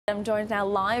I'm joined now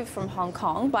live from Hong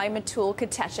Kong by Mitul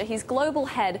Kotecha. He's global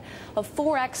head of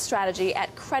Forex strategy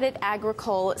at Credit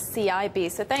Agricole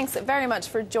CIB. So thanks very much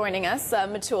for joining us,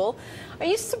 Mitul. Are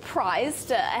you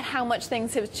surprised at how much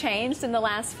things have changed in the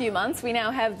last few months? We now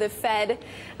have the Fed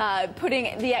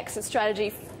putting the exit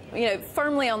strategy,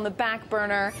 firmly on the back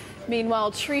burner.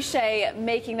 Meanwhile, Trichet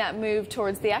making that move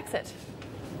towards the exit.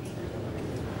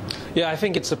 Yeah, I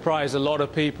think it surprised a lot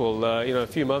of people. A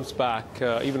few months back,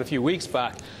 even a few weeks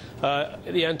back,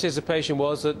 the anticipation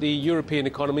was that the European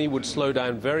economy would slow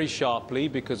down very sharply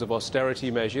because of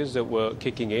austerity measures that were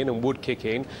kicking in and would kick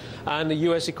in, and the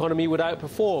US economy would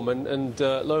outperform. And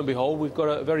lo and behold, we've got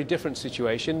a very different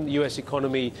situation. The US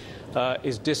economy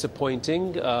is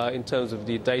disappointing in terms of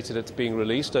the data that's being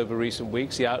released over recent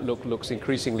weeks. The outlook looks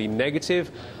increasingly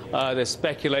negative. There's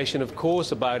speculation, of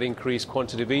course, about increased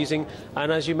quantitative easing.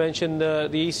 And as you mentioned, the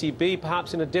ECB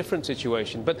perhaps in a different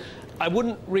situation. But I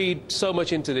wouldn't read so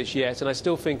much into this yet, and I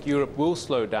still think Europe will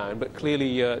slow down. But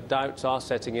clearly, doubts are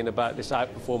setting in about this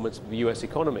outperformance of the US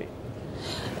economy.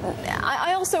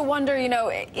 I also wonder,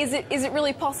 is it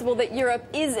really possible that Europe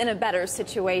is in a better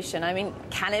situation? I mean,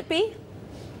 can it be?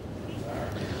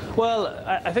 Well,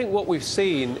 I think what we've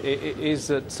seen is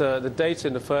that the data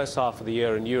in the first half of the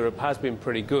year in Europe has been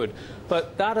pretty good,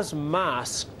 but that has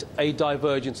masked a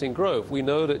divergence in growth. We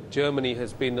know that Germany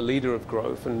has been the leader of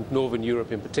growth, and Northern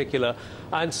Europe in particular,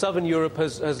 and Southern Europe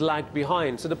has lagged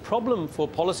behind. So the problem for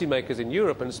policymakers in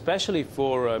Europe, and especially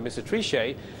for Mr.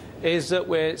 Trichet, is that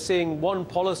we're seeing one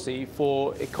policy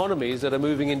for economies that are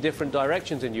moving in different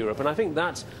directions in Europe. And I think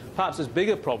that's perhaps as big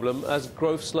a problem as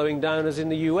growth slowing down as in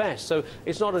the US. So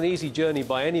it's not an easy journey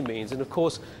by any means. And of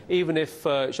course, even if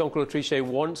Jean-Claude Trichet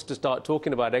wants to start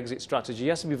talking about exit strategy, he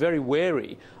has to be very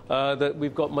wary that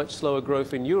we've got much slower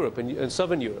growth in Europe and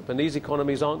Southern Europe. And these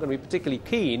economies aren't going to be particularly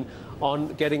keen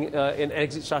on getting an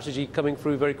exit strategy coming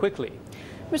through very quickly.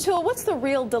 Mitul, what's the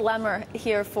real dilemma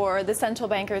here for the central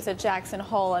bankers at Jackson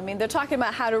Hole? I mean, they're talking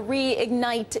about how to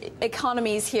reignite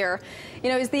economies here.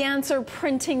 Is the answer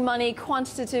printing money,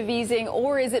 quantitative easing,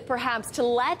 or is it perhaps to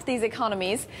let these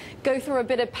economies go through a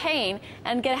bit of pain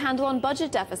and get a handle on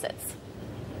budget deficits?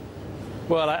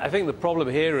 Well, I think the problem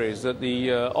here is that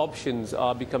the options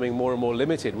are becoming more and more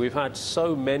limited. We've had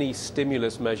so many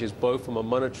stimulus measures, both from a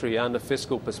monetary and a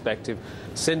fiscal perspective,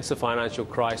 since the financial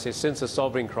crisis, since the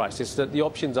sovereign crisis, that the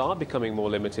options are becoming more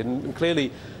limited. And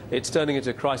clearly, it's turning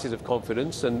into a crisis of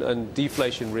confidence, and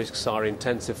deflation risks are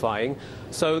intensifying.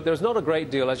 So there's not a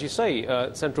great deal, as you say,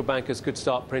 central bankers could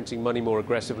start printing money more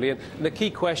aggressively. And the key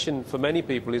question for many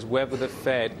people is whether the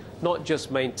Fed not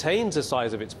just maintains the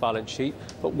size of its balance sheet,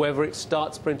 but whether it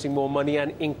starts printing more money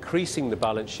and increasing the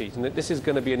balance sheet. And this is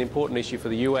going to be an important issue for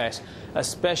the US,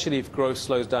 especially if growth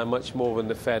slows down much more than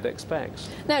the Fed expects.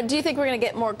 Now, do you think we're going to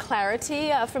get more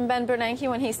clarity from Ben Bernanke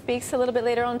when he speaks a little bit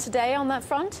later on today on that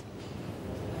front?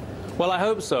 Well, I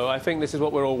hope so. I think this is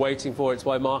what we're all waiting for. It's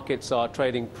why markets are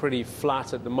trading pretty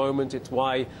flat at the moment. It's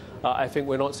why I think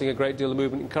we're not seeing a great deal of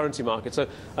movement in currency markets. So,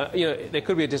 there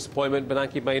could be a disappointment.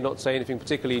 Bernanke may not say anything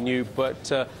particularly new,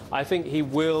 but I think he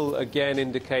will again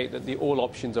indicate that all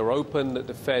options are open, that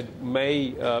the Fed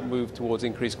may move towards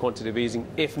increased quantitative easing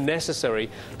if necessary.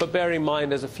 But bear in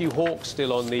mind, there's a few hawks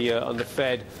still on the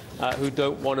Fed who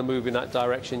don't want to move in that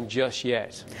direction just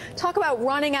yet. Talk about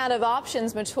running out of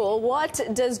options, Mitul. What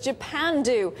does Japan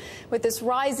do with this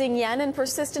rising yen and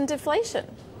persistent deflation?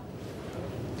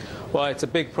 Well, it's a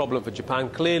big problem for Japan.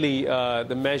 Clearly,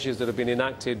 the measures that have been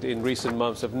enacted in recent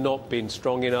months have not been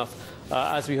strong enough.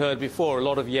 As we heard before, a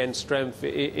lot of yen strength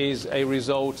is a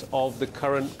result of the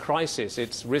current crisis.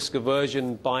 It's risk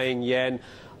aversion, buying yen.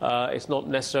 It's not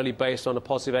necessarily based on a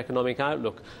positive economic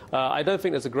outlook. I don't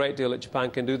think there's a great deal that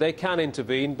Japan can do. They can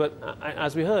intervene, but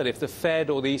as we heard, if the Fed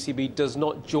or the ECB does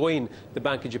not join the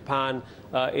Bank of Japan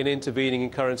in intervening in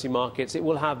currency markets, it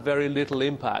will have very little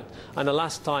impact. And the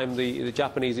last time the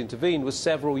Japanese intervened was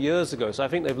several years ago, so I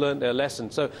think they've learned their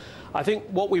lesson. So I think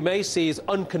what we may see is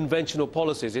unconventional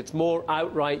policies. It's more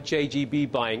outright JGB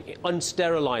buying,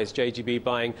 unsterilized JGB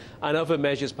buying, and other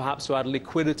measures perhaps to add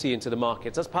liquidity into the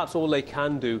markets. That's perhaps all they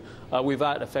can do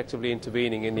without effectively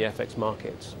intervening in the FX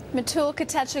markets. Mitul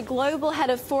Kotecha, Global Head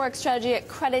of Forex Strategy at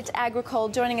Credit Agricole,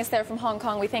 joining us there from Hong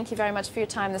Kong. We thank you very much for your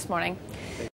time this morning.